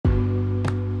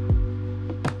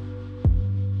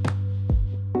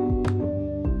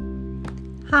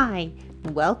Hi,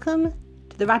 and welcome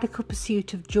to the Radical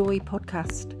Pursuit of Joy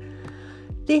podcast.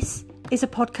 This is a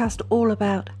podcast all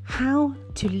about how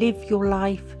to live your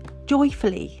life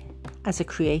joyfully as a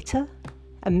creator,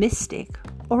 a mystic,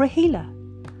 or a healer.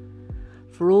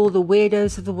 For all the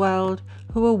weirdos of the world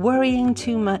who are worrying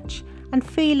too much and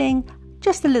feeling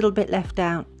just a little bit left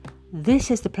out, this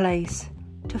is the place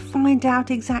to find out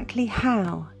exactly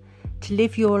how to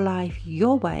live your life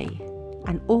your way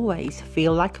and always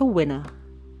feel like a winner.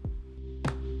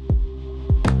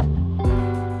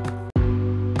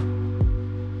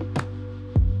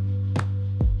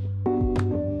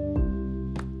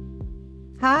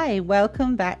 Hi,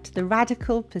 welcome back to the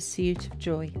Radical Pursuit of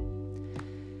Joy.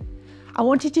 I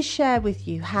wanted to share with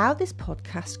you how this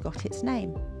podcast got its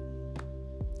name.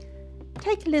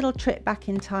 Take a little trip back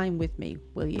in time with me,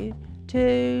 will you,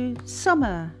 to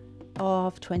summer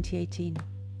of 2018.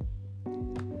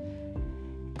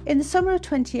 In the summer of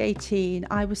 2018,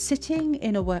 I was sitting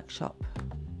in a workshop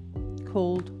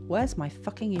called Where's My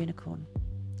Fucking Unicorn?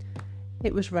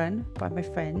 It was run by my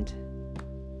friend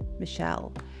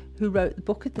Michelle, who wrote the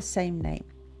book of the same name.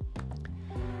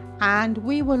 And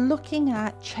we were looking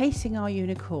at chasing our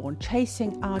unicorn,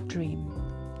 chasing our dream.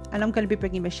 And I'm going to be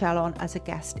bringing Michelle on as a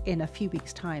guest in a few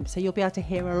weeks' time. So you'll be able to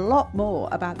hear a lot more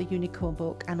about the unicorn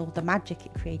book and all the magic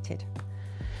it created.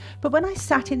 But when I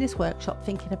sat in this workshop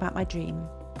thinking about my dream,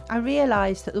 I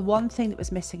realised that the one thing that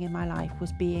was missing in my life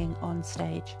was being on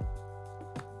stage.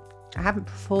 I haven't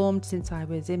performed since I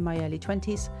was in my early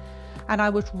 20s, and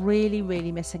I was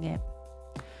really missing it.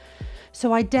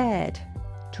 So I dared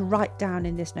to write down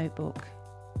in this notebook,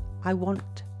 I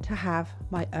want to have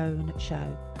my own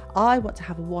show. I want to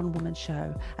have a one-woman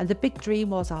show. And the big dream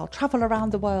was I'll travel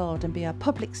around the world and be a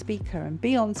public speaker and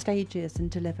be on stages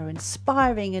and deliver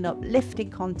inspiring and uplifting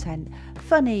content,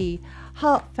 funny,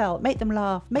 heartfelt, make them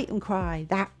laugh, make them cry.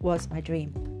 That was my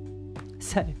dream.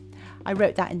 So I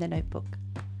wrote that in the notebook.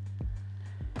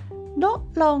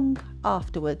 Not long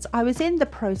afterwards, I was in the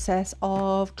process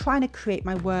of trying to create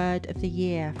my word of the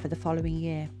year for the following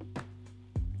year.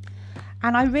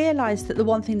 And I realised that the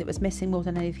one thing that was missing more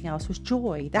than anything else was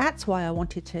joy. That's why I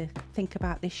wanted to think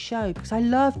about this show, because I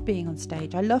love being on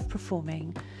stage. I love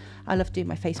performing. I love doing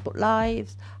my Facebook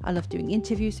Lives. I love doing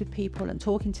interviews with people and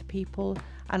talking to people.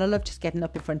 And I love just getting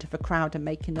up in front of a crowd and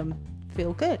making them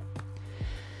feel good.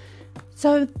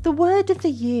 So the word of the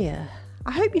year,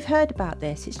 I hope you've heard about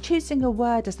this. It's choosing a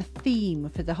word as a theme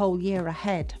for the whole year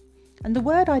ahead. And the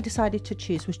word I decided to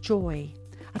choose was joy.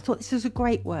 I thought this was a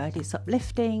great word. It's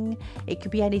uplifting. It could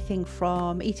be anything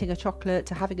from eating a chocolate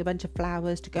to having a bunch of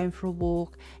flowers to going for a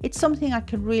walk. It's something I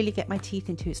can really get my teeth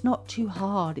into. It's not too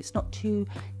hard. It's not too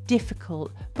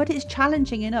difficult, but it's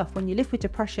challenging enough when you live with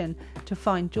depression to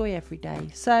find joy every day.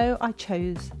 So I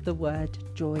chose the word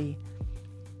joy.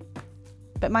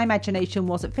 But my imagination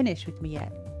wasn't finished with me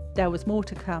yet. There was more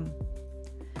to come.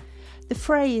 The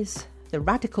phrase, the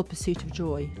radical pursuit of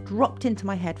joy, dropped into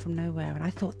my head from nowhere, and I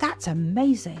thought, that's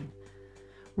amazing.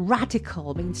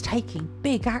 Radical means taking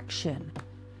big action,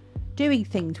 doing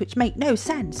things which make no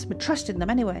sense, but trusting them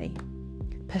anyway.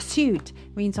 Pursuit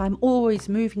means I'm always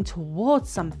moving towards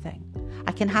something.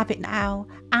 I can have it now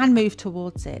and move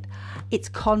towards it. It's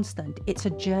constant. It's a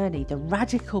journey. The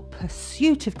radical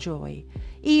pursuit of joy.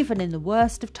 Even in the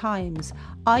worst of times,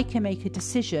 I can make a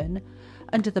decision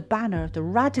under the banner of the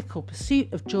radical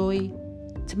pursuit of joy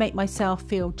to make myself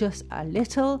feel just a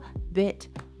little bit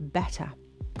better.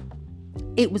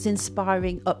 It was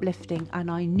inspiring, uplifting,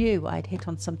 and I knew I'd hit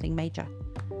on something major.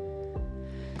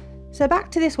 So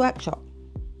back to this workshop.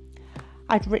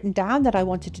 I'd written down that I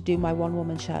wanted to do my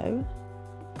one-woman show,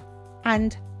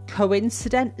 and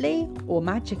coincidentally or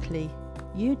magically,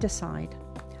 you decide,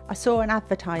 I saw an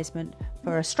advertisement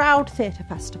for a Stroud Theatre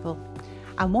Festival,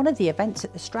 and one of the events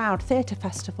at the Stroud Theatre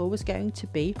Festival was going to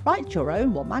be write your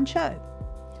own one-man show.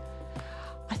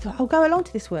 I thought, I'll go along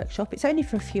to this workshop. It's only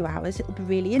for a few hours. It'll be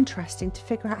really interesting to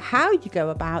figure out how you go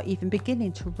about even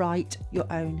beginning to write your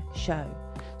own show.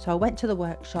 So I went to the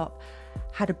workshop,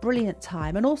 had a brilliant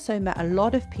time, and also met a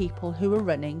lot of people who were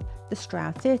running the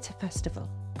Stroud Theatre Festival.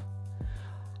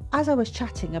 As I was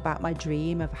chatting about my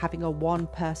dream of having a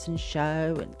one-person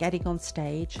show and getting on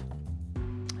stage,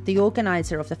 the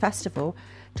organiser of the festival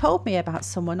told me about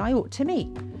someone I ought to meet.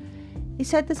 He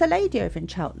said there's a lady over in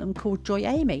Cheltenham called Joy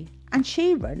Amy, and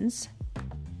she runs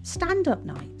stand-up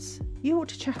nights. You ought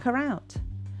to check her out.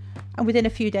 And within a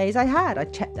few days I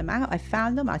checked them out, I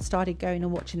found them, I started going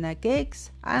and watching their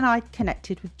gigs, and I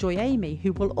connected with Joy Amy,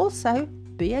 who will also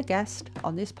be a guest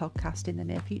on this podcast in the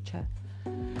near future.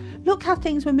 Look how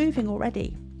things were moving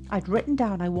already. I'd written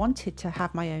down I wanted to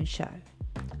have my own show.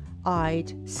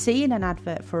 I'd seen an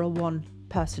advert for a one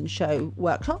person show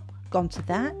workshop, gone to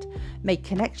that, made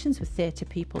connections with theatre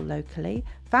people locally,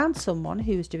 found someone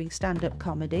who was doing stand-up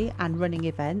comedy and running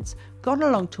events, gone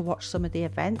along to watch some of the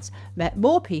events, met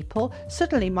more people.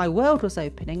 Suddenly my world was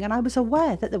opening and I was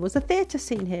aware that there was a theatre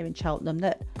scene here in Cheltenham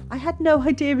that I had no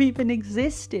idea even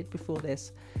existed before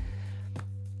this.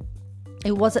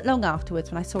 It wasn't long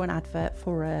afterwards when I saw an advert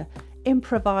for a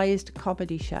improvised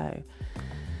comedy show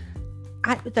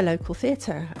at the local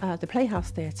theatre, the Playhouse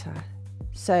Theatre.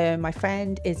 So my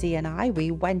friend Izzy and I,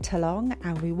 we went along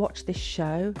and we watched this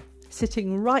show,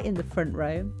 sitting right in the front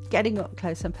row, getting up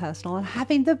close and personal and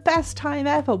having the best time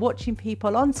ever, watching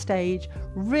people on stage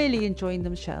really enjoying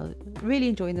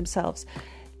themselves.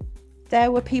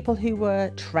 There were people who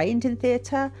were trained in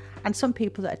theatre and some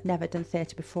people that had never done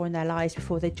theatre before in their lives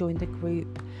before they joined the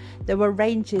group. There were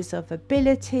ranges of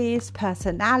abilities,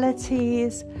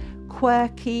 personalities,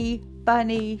 quirky,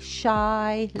 funny,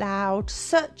 shy, loud,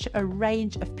 such a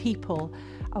range of people,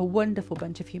 a wonderful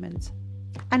bunch of humans.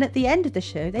 And at the end of the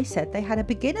show, they said they had a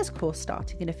beginner's course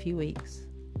starting in a few weeks.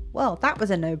 Well, that was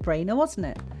a no-brainer, wasn't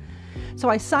it? So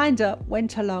I signed up,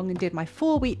 went along and did my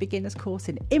 4-week beginner's course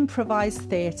in improvised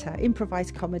theatre,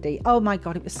 improvised comedy. Oh my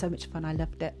God, it was so much fun. I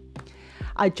loved it.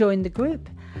 I joined the group.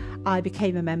 I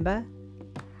became a member.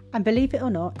 And believe it or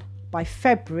not, by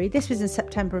February, this was in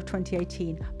September of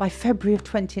 2018, by February of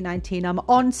 2019, I'm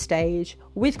on stage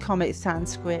with Comic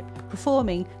Sans Script,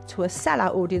 performing to a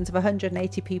sellout audience of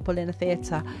 180 people in a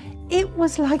theatre. It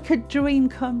was like a dream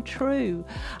come true.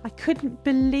 I couldn't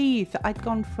believe that I'd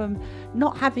gone from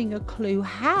not having a clue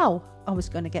how I was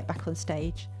going to get back on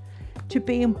stage to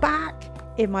being back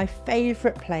in my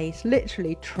favourite place,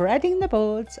 literally treading the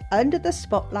boards under the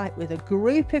spotlight with a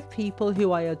group of people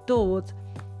who I adored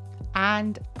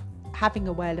and having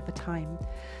a whale of a time.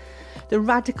 The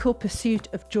radical pursuit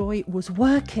of joy was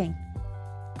working.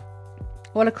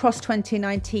 Well, across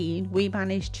 2019, we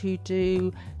managed to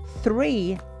do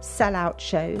 3 sellout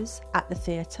shows at the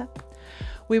theatre.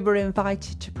 We were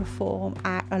invited to perform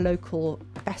at a local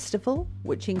festival,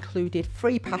 which included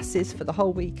free passes for the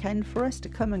whole weekend for us to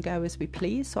come and go as we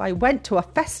please. So I went to a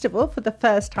festival for the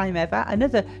first time ever,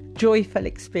 another joyful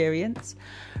experience.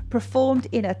 Performed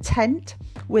in a tent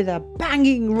with a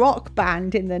banging rock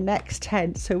band in the next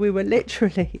tent. So we were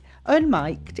literally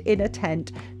unmiked in a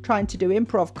tent trying to do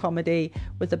improv comedy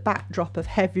with a backdrop of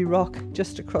heavy rock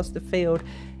just across the field.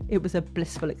 It was a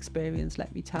blissful experience,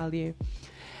 let me tell you.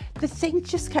 The things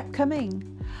just kept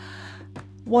coming.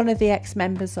 One of the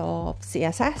ex-members of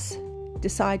CSS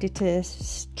decided to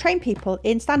train people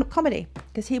in stand-up comedy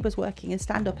because he was working in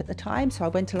stand-up at the time. So I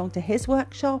went along to his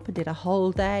workshop and did a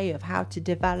whole day of how to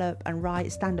develop and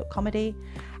write stand-up comedy,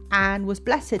 and was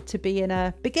blessed to be in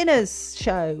a beginner's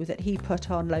show that he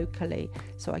put on locally.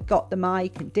 So I got the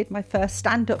mic and did my first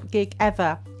stand-up gig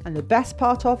ever. And the best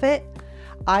part of it,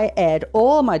 I aired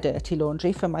all my dirty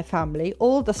laundry for my family,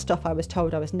 all the stuff I was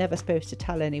told I was never supposed to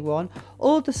tell anyone,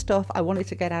 all the stuff I wanted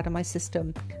to get out of my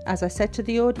system. As I said to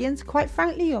the audience, quite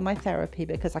frankly, you're my therapy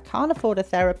because I can't afford a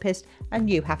therapist and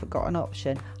you haven't got an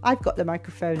option. I've got the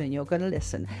microphone and you're going to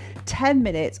listen. 10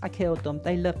 minutes, I killed them.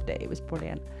 They loved it. It was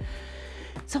brilliant.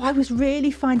 So I was really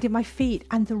finding my feet,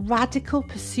 and the radical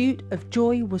pursuit of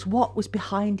joy was what was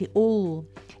behind it all.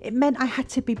 It meant I had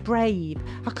to be brave.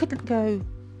 I couldn't go,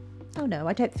 oh no,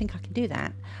 I don't think I can do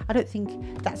that. I don't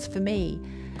think that's for me.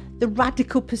 The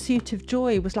radical pursuit of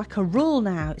joy was like a rule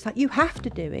now. It's like you have to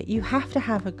do it. You have to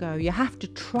have a go. You have to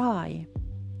try.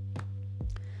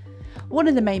 One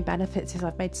of the main benefits is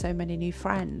I've made so many new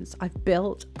friends. I've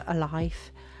built a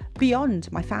life beyond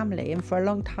my family, and for a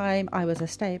long time I was a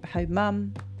stay-at-home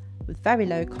mum with very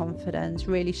low confidence,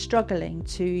 really struggling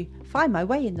to find my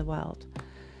way in the world.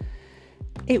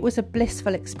 It was a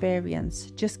blissful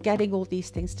experience just getting all these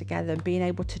things together and being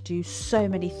able to do so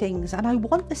many things, and I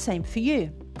want the same for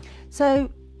you.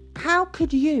 So how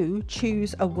could you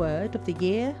choose a word of the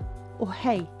year, or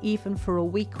hey, even for a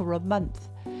week or a month,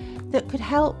 that could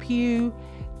help you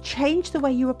change the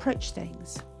way you approach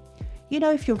things? You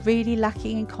know, if you're really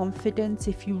lacking in confidence,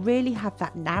 if you really have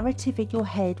that narrative in your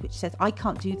head which says, I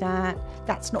can't do that,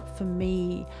 that's not for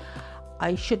me,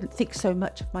 I shouldn't think so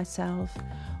much of myself,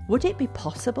 would it be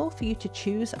possible for you to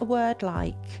choose a word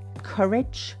like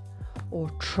courage or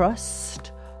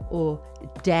trust or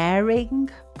daring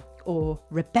or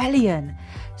rebellion?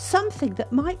 Something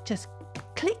that might just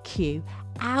click you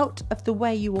out of the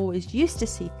way you always used to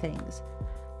see things.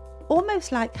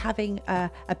 Almost like having a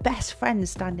best friend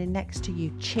standing next to you,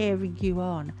 cheering you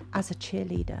on as a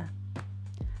cheerleader.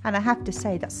 And I have to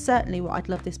say, that's certainly what I'd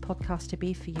love this podcast to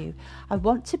be for you. I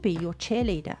want to be your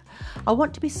cheerleader. I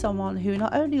want to be someone who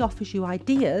not only offers you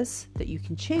ideas that you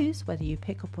can choose, whether you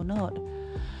pick up or not,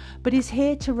 but is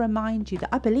here to remind you that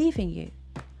I believe in you.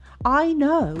 I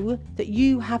know that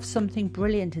you have something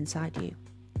brilliant inside you.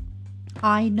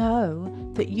 I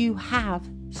know that you have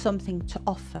something to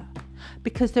offer,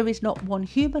 because there is not one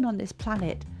human on this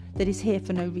planet that is here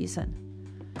for no reason.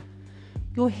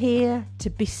 You're here to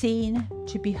be seen,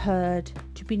 to be heard,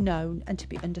 to be known, and to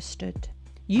be understood.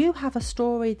 You have a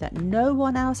story that no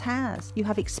one else has. You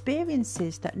have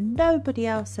experiences that nobody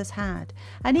else has had.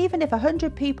 And even if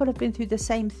 100 people have been through the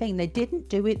same thing, they didn't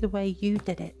do it the way you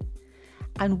did it.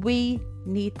 And we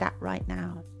need that right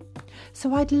now.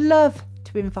 So I'd love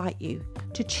to invite you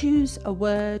to choose a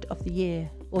word of the year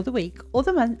or the week or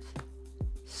the month.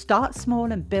 Start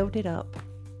small and build it up,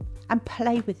 and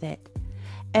play with it.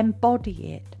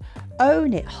 Embody it,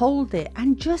 own it, hold it,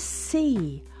 and just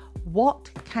see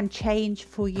what can change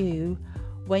for you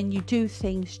when you do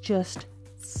things just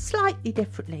slightly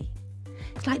differently.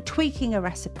 It's like tweaking a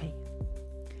recipe.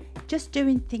 Just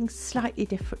doing things slightly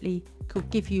differently could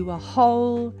give you a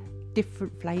whole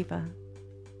different flavour.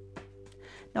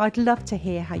 Now, I'd love to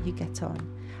hear how you get on,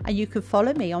 and you can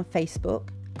follow me on Facebook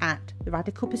at The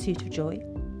Radical Pursuit of Joy,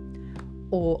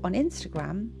 or on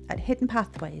Instagram at Hidden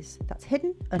Pathways. That's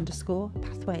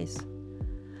hidden_pathways.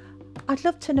 I'd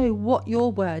love to know what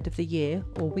your word of the year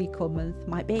or week or month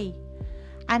might be,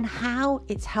 and how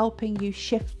it's helping you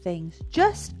shift things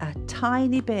just a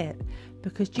tiny bit,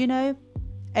 because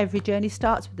every journey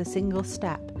starts with a single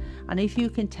step, and if you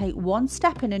can take one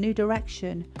step in a new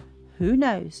direction, who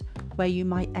knows where you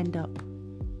might end up.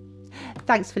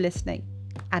 Thanks for listening,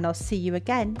 and I'll see you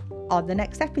again on the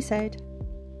next episode.